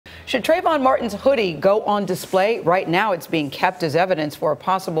Should Trayvon Martin's hoodie go on display? Right now, it's being kept as evidence for a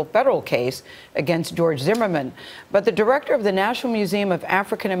possible federal case against George Zimmerman. But the director of the National Museum of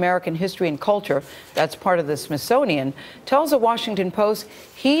African American History and Culture, that's part of the Smithsonian, tells the Washington Post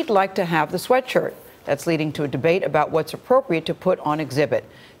he'd like to have the sweatshirt. That's leading to a debate about what's appropriate to put on exhibit.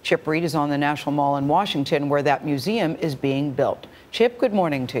 Chip Reid is on the National Mall in Washington, where that museum is being built. Chip, good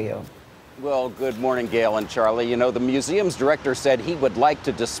morning to you. Well, good morning, Gail and Charlie. You know, the museum's director said he would like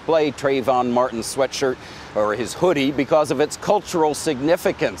to display Trayvon Martin's sweatshirt or his hoodie because of its cultural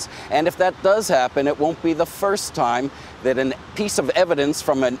significance. And if that does happen, it won't be the first time that a piece of evidence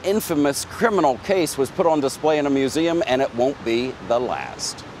from an infamous criminal case was put on display in a museum, and it won't be the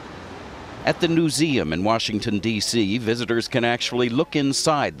last. At the Newseum in Washington, D.C., visitors can actually look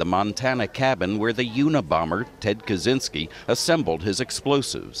inside the Montana cabin where the Unabomber, Ted Kaczynski, assembled his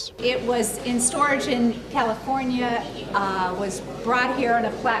explosives. It was in storage in California, was brought here on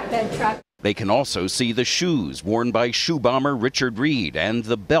a flatbed truck. They can also see the shoes worn by shoe bomber Richard Reid and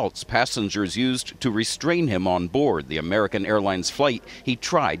the belts passengers used to restrain him on board the American Airlines flight he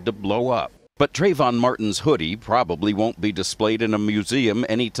tried to blow up. But Trayvon Martin's hoodie probably won't be displayed in a museum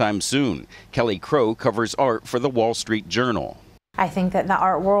anytime soon. Kelly Crow covers art for the Wall Street Journal. I think that the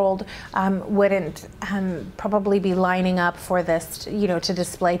art world wouldn't probably be lining up for this, to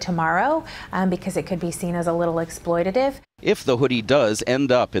display tomorrow because it could be seen as a little exploitative. If the hoodie does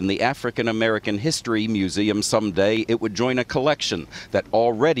end up in the African American History Museum someday, it would join a collection that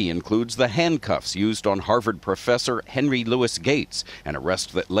already includes the handcuffs used on Harvard professor Henry Louis Gates, an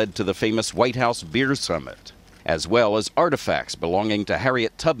arrest that led to the famous White House beer summit, as well as artifacts belonging to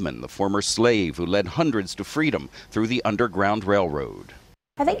Harriet Tubman, the former slave who led hundreds to freedom through the Underground Railroad.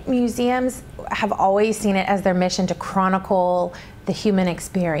 I think museums have always seen it as their mission to chronicle the human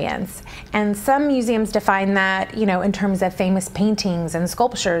experience. And some museums define that, in terms of famous paintings and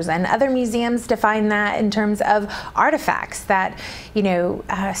sculptures, and other museums define that in terms of artifacts that,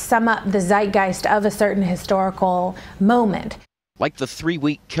 sum up the zeitgeist of a certain historical moment. Like the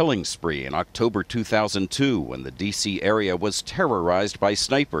 3-week killing spree in October 2002, when the D.C. area was terrorized by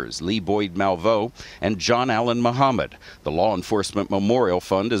snipers Lee Boyd Malveaux and John Allen Muhammad. The Law Enforcement Memorial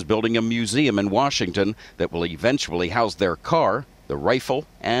Fund is building a museum in Washington that will eventually house their car, the rifle,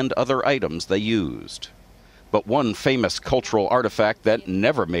 and other items they used. But one famous cultural artifact that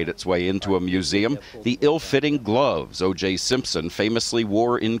never made its way into a museum, the ill-fitting gloves O.J. Simpson famously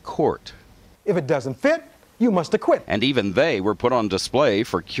wore in court. If it doesn't fit, you must acquit. And even they were put on display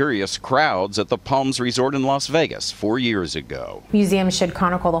for curious crowds at the Palms Resort in Las Vegas 4 years ago. Museums should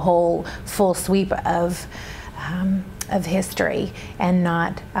chronicle the whole full sweep of history and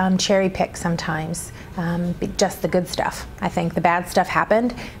not cherry pick sometimes, just the good stuff. I think the bad stuff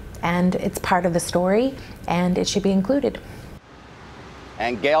happened, and it's part of the story, and it should be included.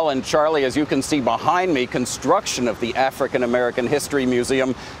 And Gail and Charlie, as you can see behind me, construction of the African American History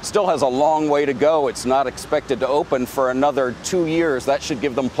Museum still has a long way to go. It's not expected to open for another 2 years. That should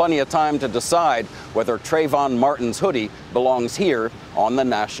give them plenty of time to decide whether Trayvon Martin's hoodie belongs here on the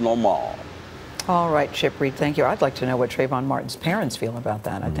National Mall. All right, Chip Reid, thank you. I'd like to know what Trayvon Martin's parents feel about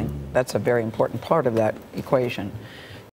that. I think that's a very important part of that equation.